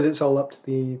 I suppose it's all up to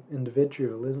the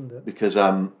individual, isn't it? Because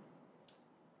I'm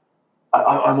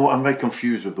very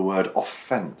confused with the word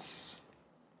offence.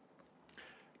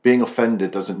 Being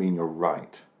offended doesn't mean you're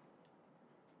right.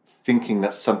 Thinking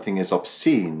that something is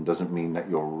obscene doesn't mean that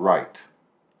you're right.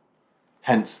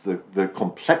 Hence the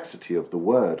complexity of the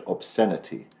word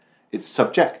obscenity. It's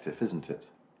subjective, isn't it?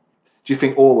 Do you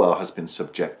think Orwell has been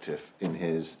subjective in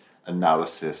his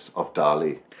analysis of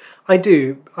Dali? I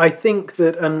do. I think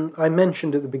that, and I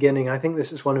mentioned at the beginning, I think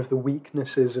this is one of the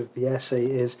weaknesses of the essay,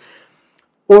 is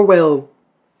Orwell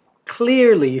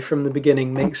clearly from the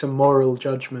beginning makes a moral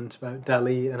judgment about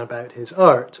Dali and about his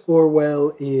art.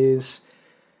 Orwell is,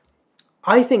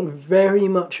 I think, very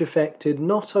much affected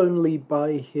not only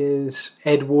by his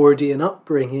Edwardian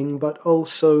upbringing, but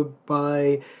also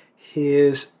by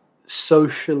his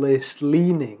socialist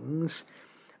leanings.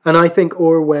 And I think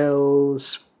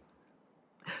Orwell's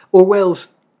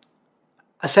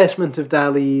assessment of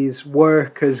Dali's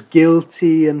work as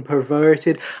guilty and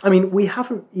perverted. I mean, we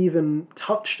haven't even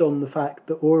touched on the fact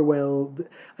that Orwell,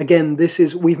 again,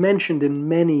 we've mentioned in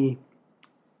many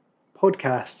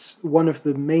podcasts, one of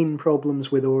the main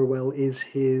problems with Orwell is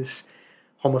his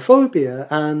homophobia.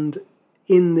 And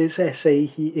in this essay,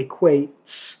 he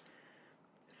equates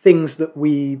things that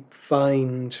we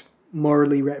find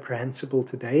morally reprehensible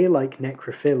today, like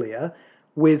necrophilia,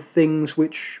 with things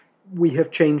which we have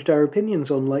changed our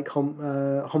opinions on, like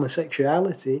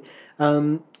homosexuality.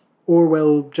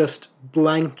 Orwell just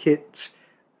blanket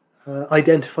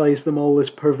identifies them all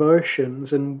as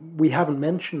perversions, and we haven't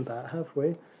mentioned that, have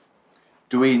we?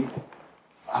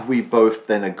 Have we both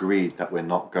then agreed that we're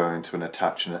not going to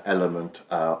attach an element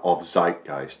of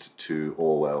zeitgeist to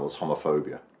Orwell's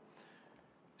homophobia?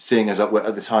 Seeing as at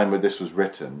the time when this was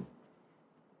written,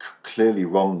 clearly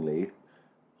wrongly,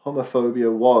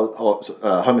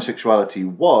 homosexuality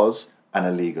was an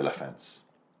illegal offence.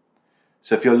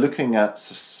 So if you're looking at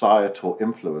societal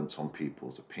influence on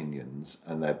people's opinions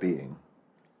and their being,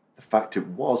 the fact it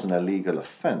was an illegal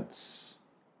offence,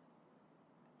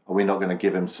 are we not going to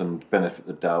give him some benefit of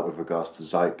the doubt with regards to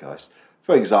zeitgeist?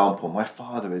 For example, my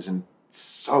father is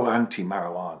so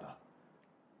anti-marijuana.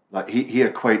 Like he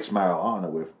equates marijuana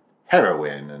with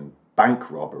heroin and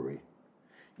bank robbery.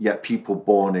 Yet people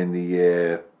born in the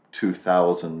year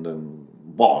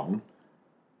 2001,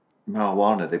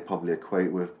 marijuana they probably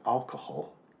equate with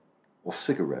alcohol or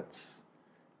cigarettes.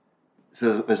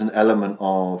 So there's an element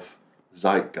of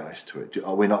zeitgeist to it.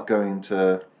 Are we not going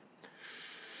to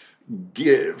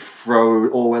throw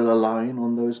Orwell a line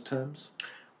on those terms?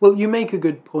 Well, you make a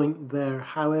good point there.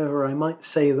 However, I might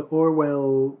say that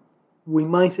Orwell, we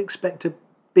might expect a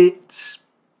bit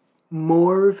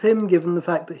more of him, given the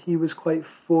fact that he was quite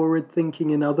forward-thinking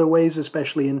in other ways,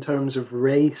 especially in terms of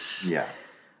race. Yeah.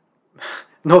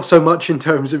 Not so much in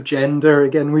terms of gender,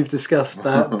 again, we've discussed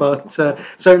that, but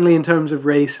certainly in terms of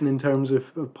race and in terms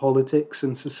of politics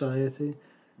and society.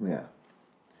 Yeah.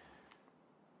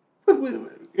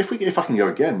 If I can go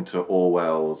again to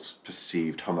Orwell's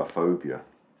perceived homophobia,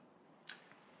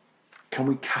 can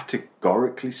we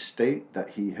categorically state that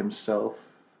he himself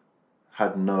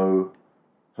had no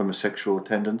homosexual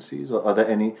tendencies? Or is there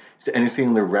anything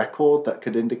in the record that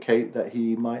could indicate that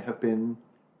he might have been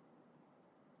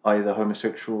either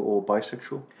homosexual or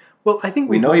bisexual? Well, I think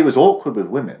we know he was awkward with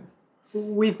women.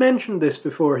 We've mentioned this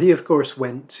before. He, of course,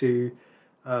 went to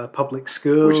public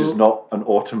school, which is not an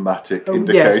automatic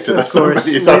indicator that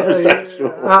somebody is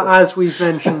homosexual. As we've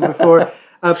mentioned before,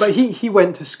 but he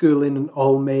went to school in an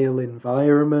all-male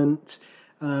environment,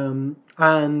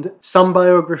 and some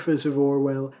biographers of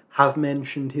Orwell have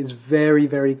mentioned his very,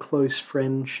 very close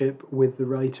friendship with the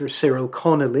writer Cyril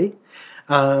Connolly,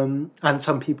 and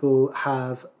some people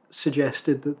have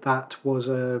suggested that was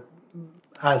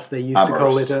as they used to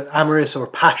call it, an amorous or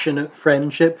passionate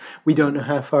friendship. We don't know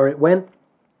how far it went.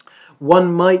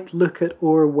 One might look at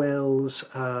Orwell's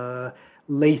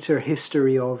later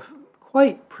history of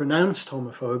quite pronounced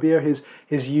homophobia,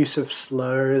 his use of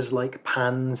slurs like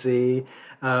pansy,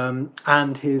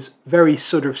 and his very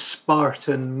sort of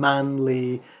Spartan,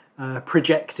 manly,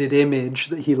 projected image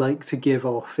that he liked to give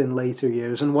off in later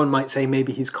years. And one might say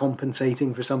maybe he's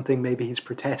compensating for something, maybe he's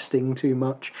protesting too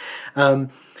much.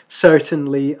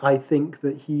 Certainly, I think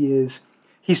that he's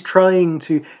trying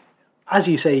to, as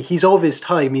you say, he's of his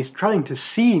time. He's trying to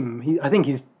seem, I think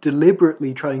he's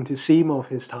deliberately trying to seem of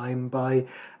his time by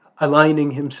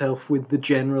aligning himself with the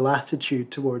general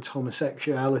attitude towards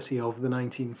homosexuality of the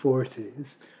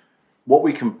 1940s. What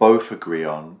we can both agree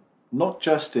on, not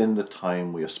just in the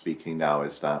time we are speaking now,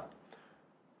 is that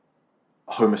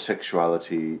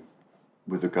homosexuality,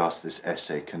 with regards to this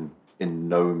essay, can in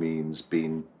no means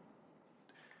be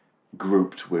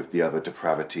grouped with the other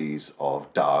depravities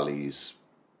of Dali's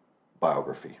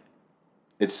biography.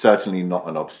 It's certainly not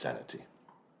an obscenity.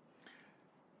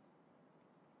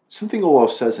 Something Orwell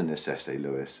says in this essay,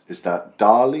 Lewis, is that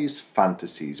Dali's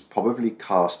fantasies probably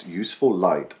cast useful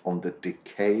light on the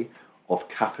decay of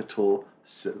capitalist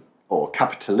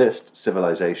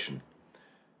civilization.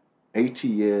 80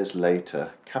 years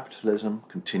later, capitalism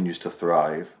continues to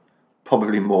thrive,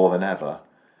 probably more than ever.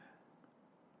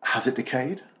 Has it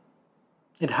decayed?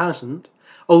 It hasn't.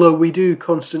 Although we do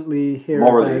constantly hear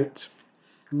Morally. about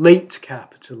late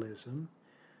capitalism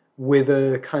with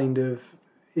a kind of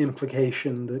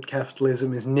implication that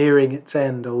capitalism is nearing its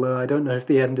end, although I don't know if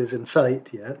the end is in sight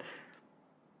yet.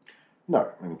 No,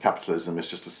 I mean, capitalism is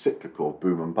just a cyclical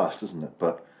boom and bust, isn't it?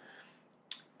 But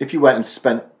if you went and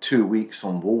spent 2 weeks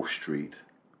on Wall Street,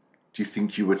 do you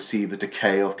think you would see the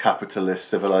decay of capitalist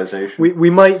civilization? We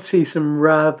might see some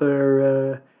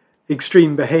rather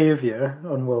extreme behaviour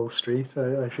on Wall Street,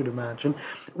 I should imagine.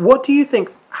 What do you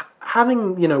think,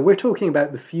 we're talking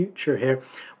about the future here,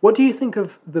 what do you think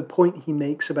of the point he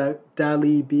makes about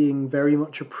Dali being very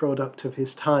much a product of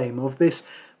his time, of this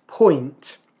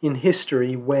point in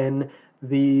history when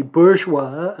the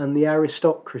bourgeois and the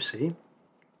aristocracy,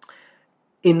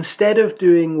 instead of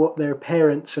doing what their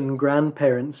parents and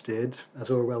grandparents did,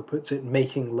 as Orwell puts it,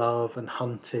 making love and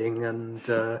hunting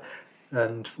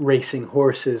and racing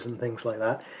horses and things like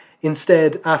that,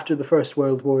 instead, after the First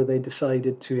World War, they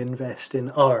decided to invest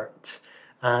in art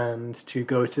and to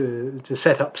go to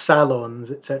set up salons,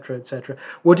 etc., etc.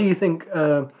 What do you think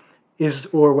is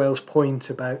Orwell's point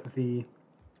about the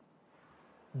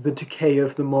decay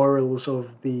of the morals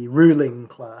of the ruling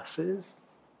classes?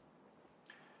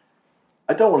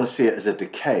 I don't want to see it as a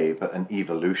decay, but an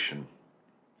evolution.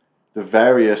 The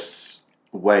various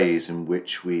ways in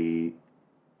which we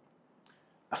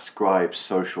ascribe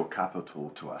social capital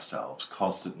to ourselves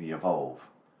constantly evolve.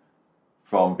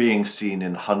 From being seen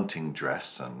in hunting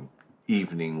dress and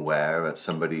evening wear at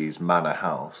somebody's manor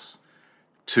house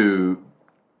to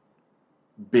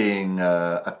being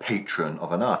a patron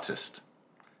of an artist.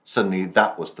 Suddenly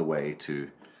that was the way to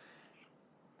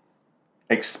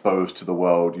expose to the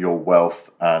world your wealth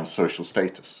and social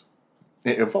status.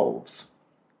 It evolves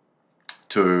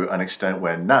to an extent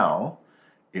where now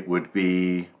it would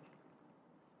be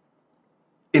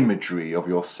imagery of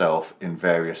yourself in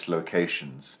various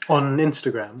locations. On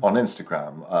Instagram? On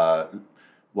Instagram.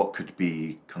 What could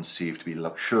be conceived to be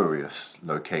luxurious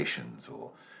locations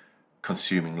or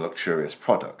consuming luxurious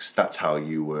products. That's how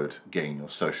you would gain your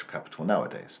social capital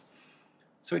nowadays.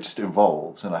 So it just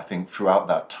evolves, and I think throughout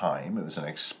that time it was an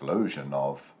explosion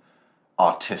of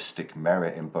artistic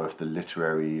merit in both the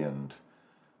literary and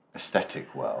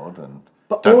aesthetic world. And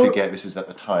don't forget, this is at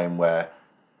the time where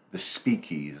the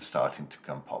speakeasies are starting to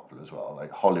become popular as well.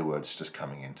 Like Hollywood's just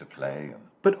coming into play.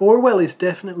 But Orwell is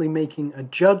definitely making a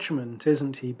judgment,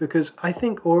 isn't he? Because I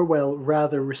think Orwell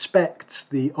rather respects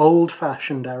the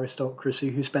old-fashioned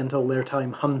aristocracy who spent all their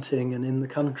time hunting and in the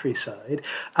countryside.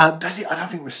 Does he? I don't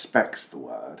think respects the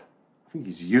word. I think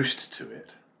he's used to it.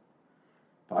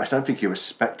 But I don't think he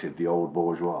respected the old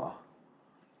bourgeois.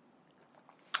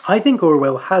 I think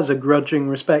Orwell has a grudging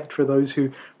respect for those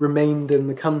who remained in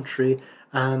the country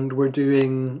and were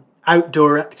doing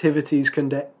outdoor activities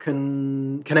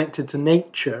connected to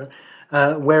nature,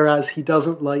 whereas he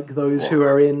doesn't like those who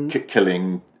are in...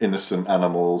 killing innocent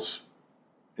animals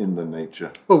in the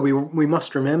nature. Well, we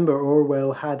must remember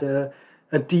Orwell had a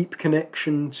deep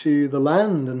connection to the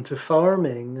land and to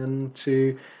farming and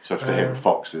to... So for him,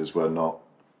 foxes were not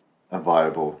a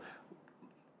viable...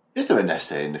 Is there an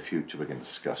essay in the future we're going to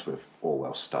discuss with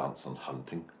Orwell's stance on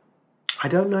hunting? I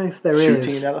don't know if there is.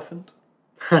 Shooting an elephant?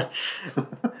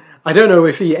 I don't know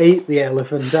if he ate the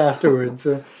elephant afterwards.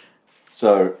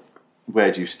 So,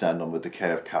 where do you stand on the decay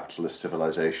of capitalist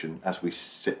civilization as we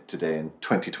sit today in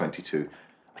 2022?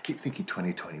 I keep thinking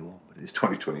 2021, but it is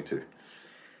 2022.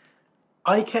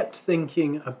 I kept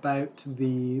thinking about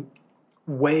the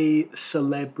way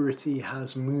celebrity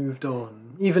has moved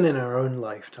on, even in our own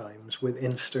lifetimes, with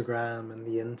Instagram and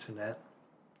the internet,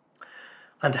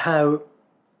 and how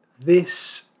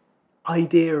this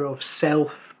idea of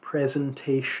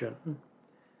self-presentation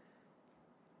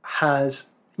has,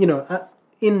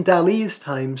 in Dali's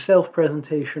time,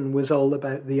 self-presentation was all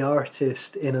about the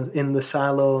artist in the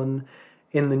salon,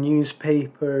 in the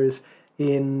newspapers,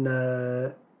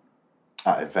 at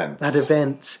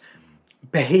events,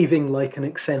 behaving like an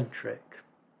eccentric.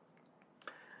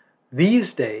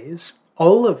 These days,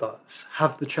 all of us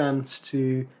have the chance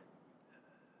to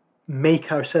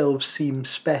make ourselves seem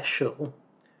special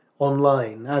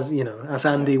online, as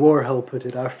Andy Warhol put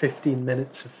it, our 15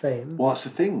 minutes of fame. Well, that's the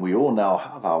thing. We all now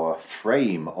have our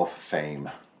frame of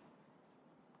fame.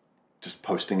 Just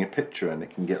posting a picture and it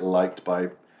can get liked by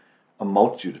a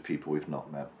multitude of people we've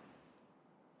not met.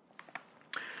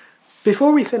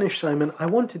 Before we finish, Simon, I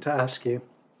wanted to ask you,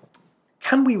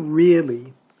 can we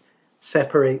really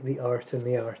separate the art and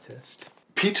the artist?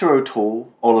 Peter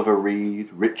O'Toole, Oliver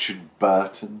Reed, Richard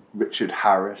Burton, Richard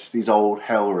Harris, these old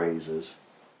hellraisers.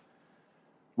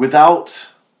 Without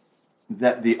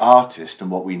the artist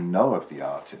and what we know of the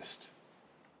artist,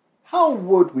 how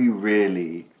would we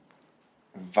really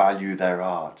value their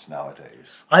art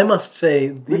nowadays? I must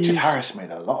say, Richard Harris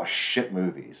made a lot of shit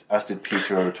movies, as did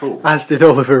Peter O'Toole. As did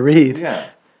Oliver Reed. Yeah.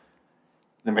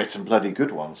 They made some bloody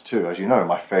good ones too, as you know,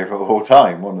 my favourite of all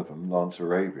time, one of them, Lawrence of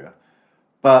Arabia.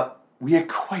 But we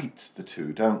equate the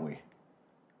two, don't we?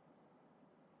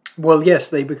 Well, yes,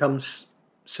 they become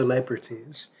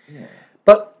celebrities. Yeah.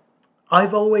 But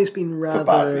I've always been For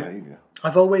bad behaviour.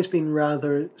 I've always been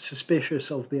rather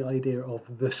suspicious of the idea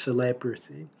of the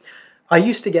celebrity. I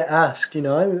used to get asked,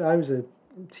 I was a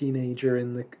teenager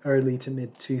in the early to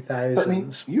mid 2000s. But I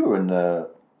mean,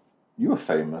 you were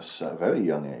famous at a very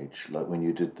young age, like when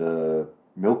you did the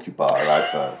Milky Bar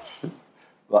adverts.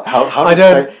 Like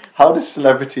how does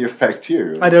celebrity affect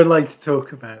you? I don't like to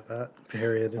talk about that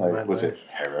period in my life. Was it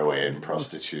heroin,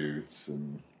 prostitutes,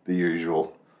 and the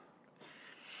usual?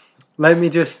 Let me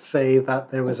just say that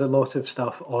there was a lot of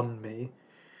stuff on me.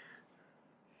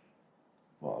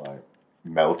 What, like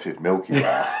melted Milky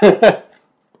Bar?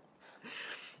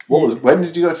 When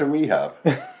did you go to rehab?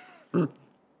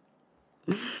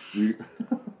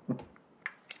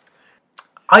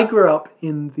 I grew up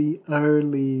in the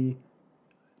early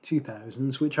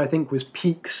 2000s, which I think was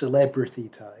peak celebrity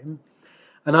time.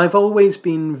 And I've always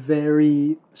been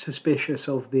very suspicious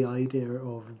of the idea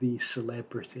of the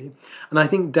celebrity. And I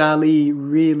think Dali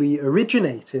really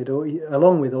originated,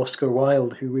 along with Oscar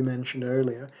Wilde, who we mentioned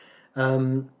earlier,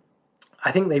 I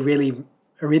think they really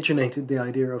originated the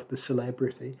idea of the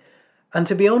celebrity. And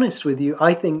to be honest with you,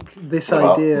 I think this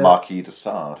idea... Marquis de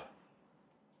Sade?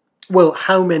 Well,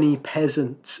 how many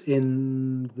peasants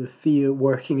in the field,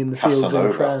 working in the fields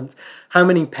in France, how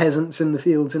many peasants in the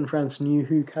fields in France knew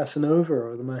who Casanova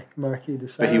or the Marquis de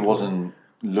Sade? But he wasn't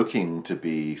looking to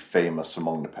be famous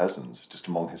among the peasants, just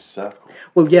among his circle.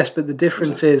 Well, yes, but the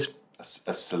difference is...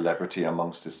 A celebrity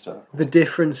amongst his circle. The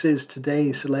difference is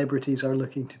today celebrities are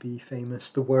looking to be famous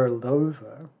the world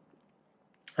over.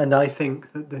 And I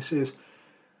think that this is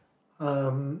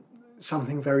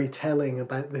something very telling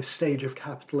about this stage of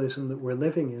capitalism that we're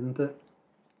living in, that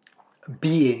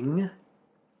being,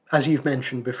 as you've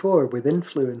mentioned before with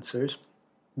influencers,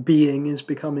 being is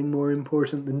becoming more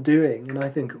important than doing. And I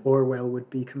think Orwell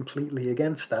would be completely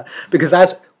against that. Because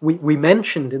as we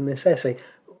mentioned in this essay,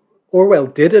 Orwell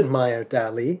did admire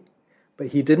Dali, but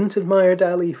he didn't admire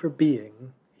Dali for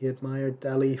being. He admired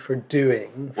Dali for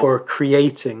doing, for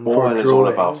creating, for drawing. Orwell is all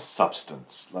about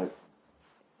substance. Like,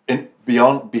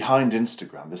 behind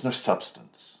Instagram, there's no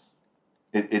substance.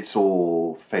 It's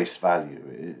all face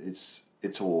value.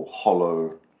 It's all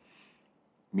hollow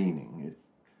meaning.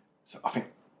 So I think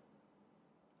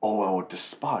Orwell would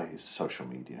despise social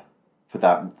media for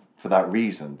that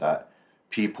reason, that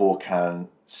people can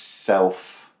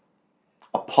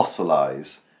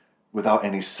self-apostolize without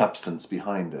any substance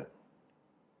behind it.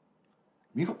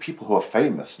 You've got people who are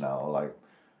famous now, like,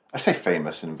 I say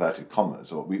famous in inverted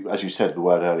commas, or as you said the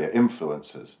word earlier,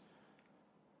 influencers,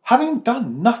 having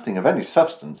done nothing of any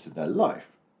substance in their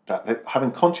life, that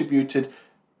having contributed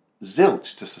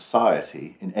zilch to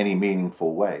society in any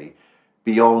meaningful way,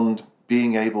 beyond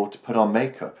being able to put on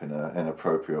makeup in an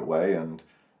appropriate way and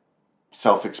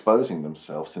self-exposing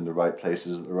themselves in the right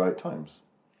places at the right times.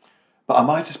 But am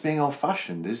I just being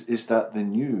old-fashioned? Is that the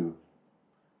new?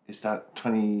 Is that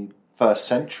 21st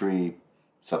century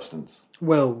substance?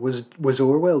 Well, was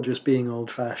Orwell just being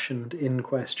old-fashioned in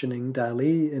questioning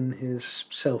Dali in his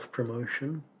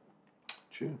self-promotion?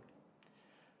 True.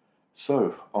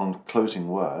 So, on closing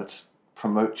words,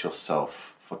 promote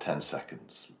yourself for 10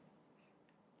 seconds,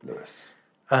 Lewis.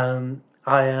 I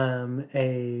am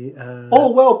a...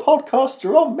 Orwell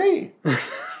podcaster on me!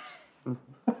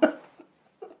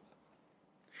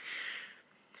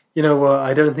 You know what,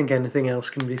 I don't think anything else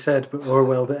can be said but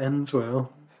Orwell that ends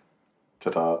well.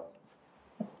 Ta-ta.